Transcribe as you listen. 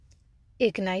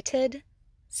Ignited,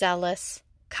 zealous,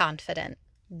 confident.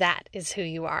 That is who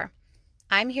you are.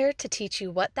 I'm here to teach you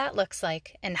what that looks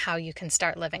like and how you can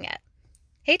start living it.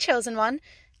 Hey, Chosen One.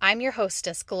 I'm your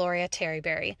hostess, Gloria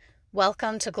Terryberry.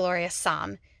 Welcome to Glorious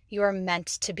Psalm. You are meant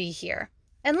to be here.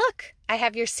 And look, I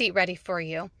have your seat ready for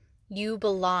you. You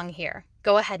belong here.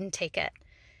 Go ahead and take it.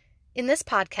 In this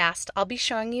podcast, I'll be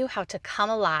showing you how to come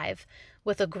alive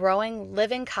with a growing,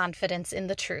 living confidence in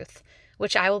the truth,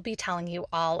 which I will be telling you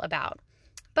all about.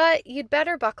 But you'd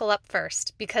better buckle up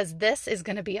first, because this is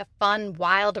going to be a fun,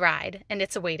 wild ride, and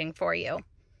it's awaiting for you.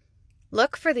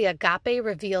 Look for the Agape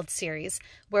Revealed series,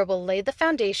 where we'll lay the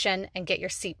foundation and get your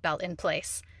seatbelt in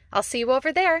place. I'll see you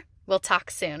over there. We'll talk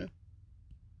soon.